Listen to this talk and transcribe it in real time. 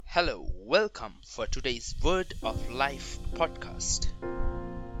Hello, welcome for today's Word of Life podcast.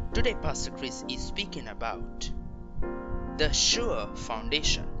 Today, Pastor Chris is speaking about the sure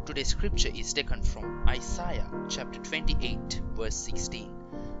foundation. Today's scripture is taken from Isaiah chapter 28, verse 16.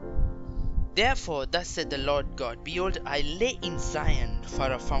 Therefore, thus said the Lord God, Behold, I lay in Zion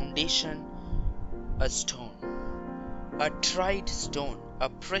for a foundation a stone, a tried stone, a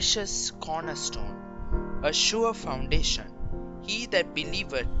precious cornerstone, a sure foundation. He that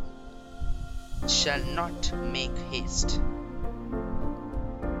believeth shall not make haste.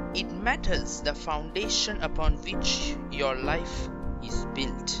 It matters the foundation upon which your life is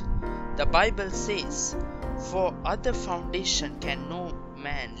built. The Bible says, For other foundation can no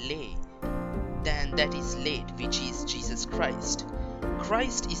man lay than that is laid, which is Jesus Christ.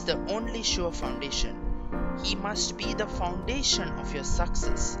 Christ is the only sure foundation. He must be the foundation of your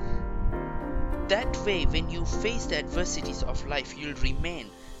success. That way, when you face the adversities of life, you'll remain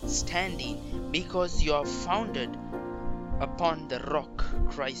standing because you are founded upon the rock,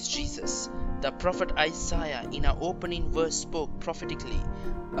 Christ Jesus. The prophet Isaiah in our opening verse spoke prophetically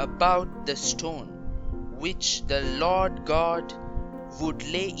about the stone which the Lord God would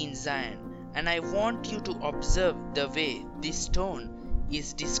lay in Zion. And I want you to observe the way this stone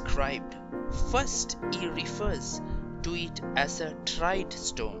is described. First, he refers to it as a tried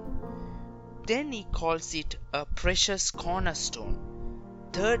stone. Then he calls it a precious cornerstone.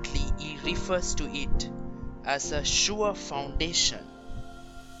 Thirdly, he refers to it as a sure foundation.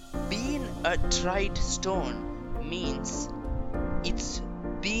 Being a tried stone means it's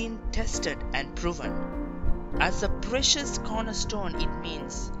been tested and proven. As a precious cornerstone, it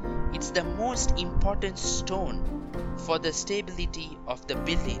means it's the most important stone for the stability of the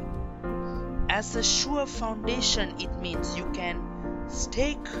building. As a sure foundation, it means you can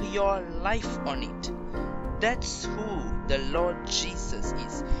stake your life on it. That's who the Lord Jesus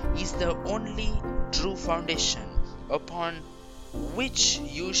is. He's the only true foundation upon which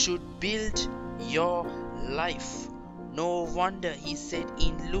you should build your life. No wonder he said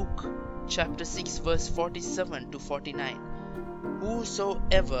in Luke chapter 6 verse 47 to 49,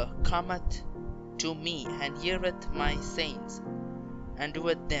 Whosoever cometh to me and heareth my sayings and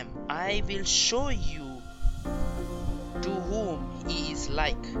doeth them, I will show you to whom he is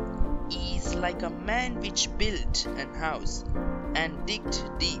like. He is like a man which built an house and digged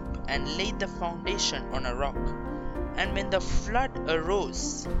deep and laid the foundation on a rock. And when the flood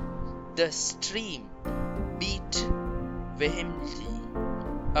arose, the stream beat vehemently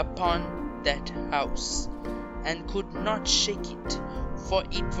upon that house and could not shake it, for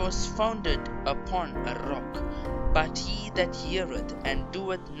it was founded upon a rock. But he that heareth and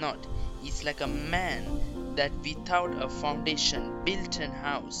doeth not is like a man that without a foundation built an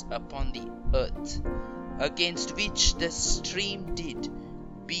house upon the earth, against which the stream did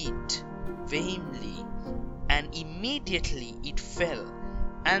beat vehemently, and immediately it fell,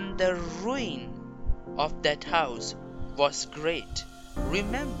 and the ruin of that house was great.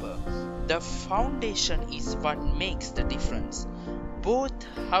 Remember, the foundation is what makes the difference. Both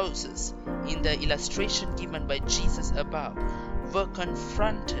houses in the illustration given by Jesus above were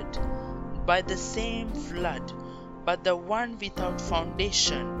confronted by the same flood, but the one without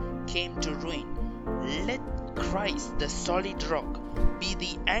foundation came to ruin. Let Christ, the solid rock, be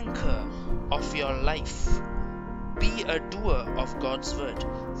the anchor of your life. Be a doer of God's word,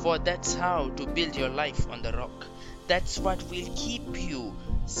 for that's how to build your life on the rock. That's what will keep you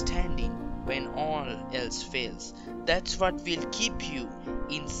standing when all else fails. That's what will keep you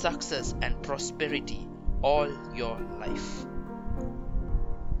in success and prosperity all your life.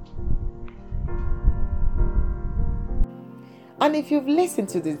 And if you've listened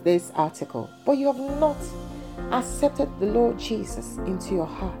to this article, but you have not accepted the Lord Jesus into your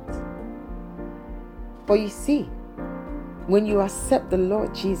heart, but you see, when you accept the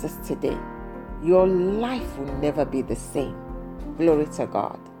Lord Jesus today, your life will never be the same. Glory to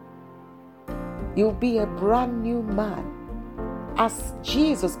God. You'll be a brand new man as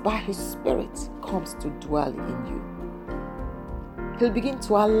Jesus by His Spirit comes to dwell in you. He'll begin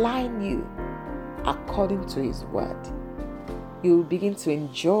to align you according to His word. You will begin to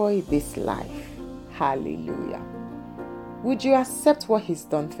enjoy this life. Hallelujah. Would you accept what He's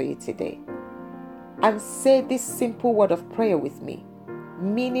done for you today? And say this simple word of prayer with me,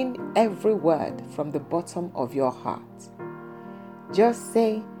 meaning every word from the bottom of your heart. Just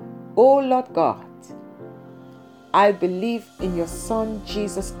say, Oh Lord God, I believe in your Son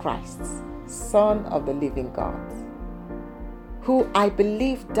Jesus Christ, Son of the living God, who I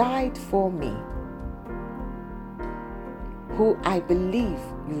believe died for me, who I believe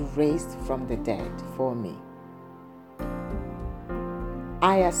you raised from the dead for me.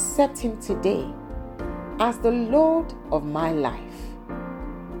 I accept Him today as the Lord of my life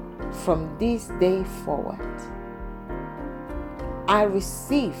from this day forward. I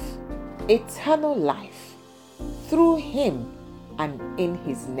receive eternal life through Him and in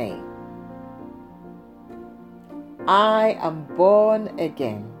His name. I am born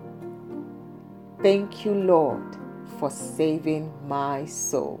again. Thank you, Lord, for saving my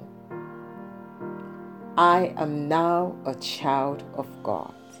soul. I am now a child of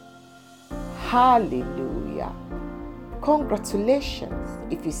God. Hallelujah. Congratulations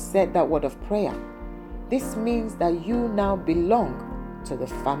if you said that word of prayer. This means that you now belong to the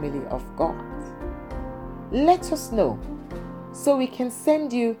family of God. Let us know so we can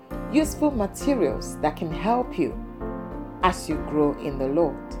send you useful materials that can help you as you grow in the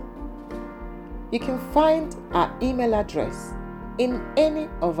Lord. You can find our email address in any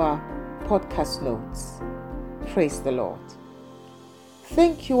of our podcast notes. Praise the Lord.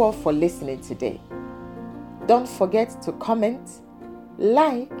 Thank you all for listening today. Don't forget to comment,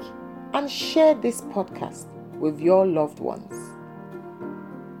 like, and share this podcast with your loved ones.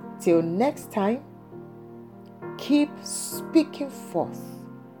 Till next time, keep speaking forth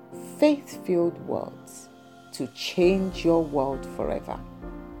faith-filled words to change your world forever.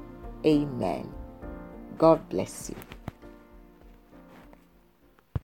 Amen. God bless you.